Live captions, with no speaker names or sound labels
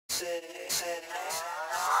Hey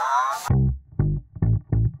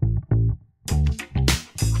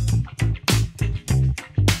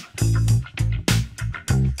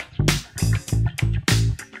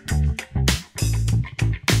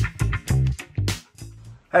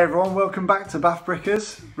everyone, welcome back to Bath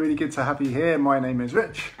Brickers. Really good to have you here. My name is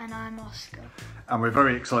Rich. And I'm Oscar. And we're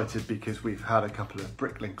very excited because we've had a couple of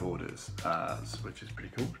Bricklink orders, which is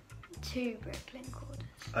pretty cool. 2 Bricklink orders.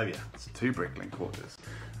 Oh yeah, it's 2 Bricklink orders.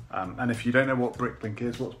 And if you don't know what Bricklink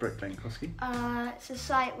is, what's Bricklink, Oski? It's a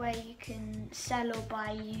site where you can sell or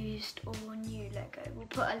buy used or new Lego. We'll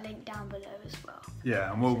put a link down below as well.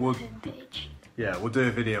 Yeah, and we'll homepage. Yeah, we'll do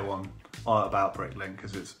a video on about Bricklink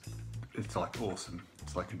because it's like awesome.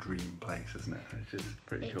 It's like a dream place, isn't it? It's just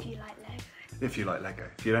pretty cool. If you like Lego. If you like Lego.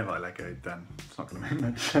 If you don't like Lego, then it's not going to make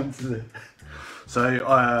much sense, is it? So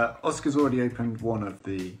Oscar's already opened one of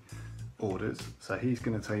the orders, so he's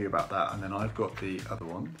going to tell you about that, and then I've got the other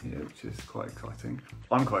one here, which is quite exciting.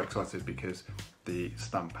 I'm quite excited because the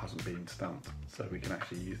stamp hasn't been stamped, so we can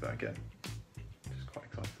actually use that again, which is quite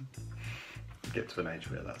exciting. You get to an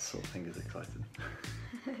age where that sort of thing is exciting.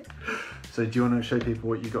 So do you want to show people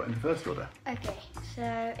what you got in the first order? Okay,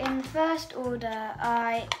 so in the first order,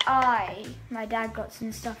 my dad got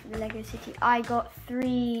some stuff for the Lego City. I got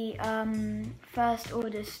 3 first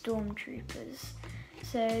order Stormtroopers.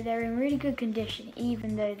 So they're in really good condition,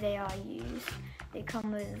 even though they are used. They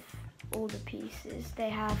come with all the pieces. They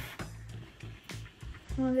have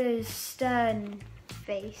one of those stern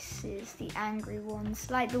faces, the angry ones,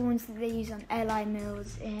 like the ones that they use on L.I.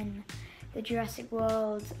 Mills in the Jurassic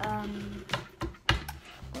World,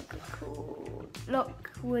 what's it called?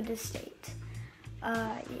 Lockwood Estate.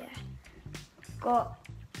 Yeah. It's got,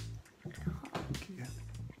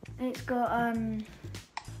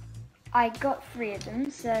 I got 3 of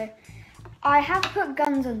them, so I have put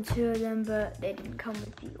guns on 2 of them, but they didn't come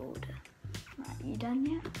with the order. Right, you done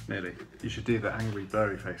yet? Nearly. You should do the angry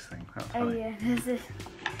blurry face thing. That's funny. Oh yeah, there's this.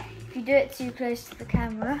 If you do it too close to the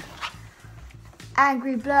camera.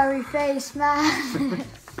 Angry blurry face, man.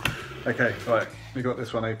 Okay, right, we got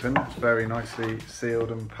this one open. It's very nicely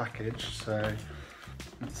sealed and packaged, so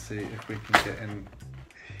let's see if we can get in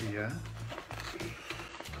here.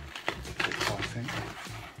 It's exciting.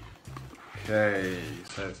 Okay,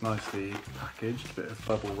 so it's nicely packaged, bit of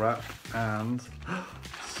bubble wrap, and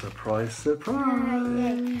surprise,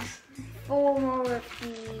 surprise! Yeah. 4 more of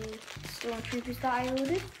the Stormtroopers that I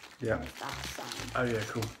ordered. Yeah. Oh yeah,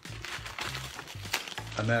 cool.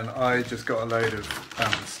 And then I just got a load of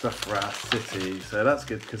stuff for our city, so that's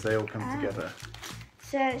good because they all come together.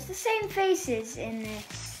 So it's the same faces in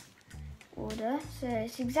this order, so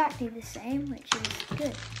it's exactly the same, which is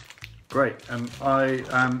good. Great, and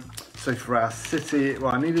so for our city,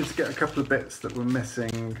 well, I needed to get a couple of bits that were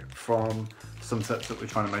missing from some sets that we're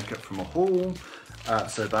trying to make up from a haul.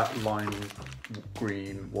 So that lime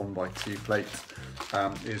green 1x2 plate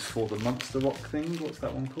is for the Monster Rock thing. What's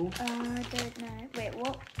that one called? I don't know. Wait,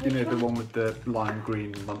 what? You know, the one with the lime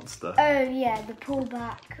green monster. Oh yeah, the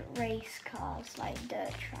pullback race cars, like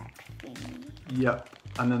dirt track thingy. Yep,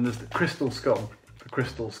 and then there's the Crystal Skull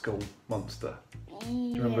monster. Yeah, Do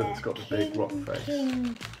you remember it's got the big rock face?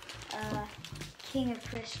 King of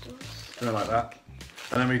Crystals. Something like that.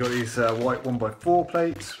 And then we got these white 1x4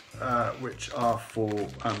 plates, which are for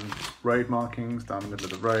road markings down the middle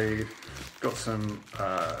of the road. Got some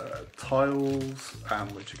tiles,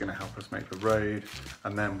 which are going to help us make the road.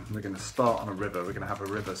 And then we're going to start on a river. We're going to have a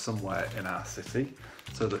river somewhere in our city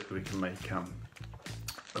so that we can make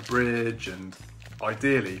a bridge, and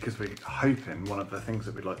ideally, because we're hoping one of the things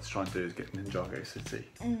that we'd like to try and do is get Ninjago City,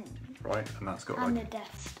 right? And that's got the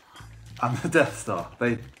Death Star. And the Death Star.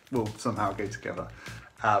 They will somehow go together.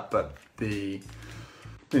 But the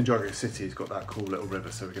Ninjago City's got that cool little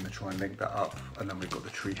river, so we're going to try and link that up. And then we've got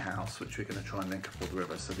the tree house, which we're going to try and link up with the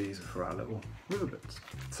river. So these are for our little river bits.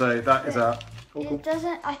 So that is our... Oh, cool. It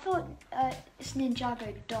doesn't... I thought it's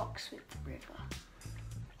Ninjago docks with the river.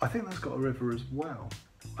 I think that's got a river as well.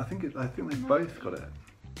 I think they've both got it.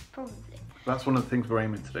 Probably. That's one of the things we're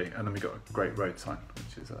aiming to do. And then we've got a great road sign,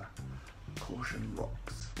 which is caution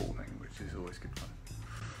rocks falling, which is always good fun.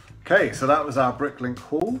 Okay, so that was our Bricklink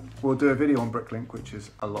haul. We'll do a video on Bricklink, which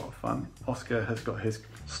is a lot of fun. Oscar has got his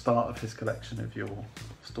start of his collection of your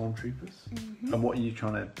Stormtroopers. And what are you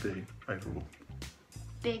trying to do overall?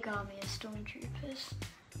 Big army of Stormtroopers,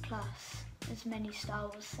 plus as many Star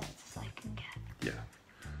Wars sets as I can get. Yeah,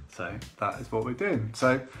 so that is what we're doing.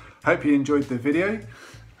 So hope you enjoyed the video.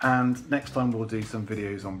 And next time we'll do some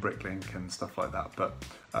videos on Bricklink and stuff like that. But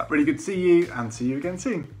really good to see you, and see you again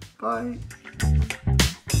soon. Bye.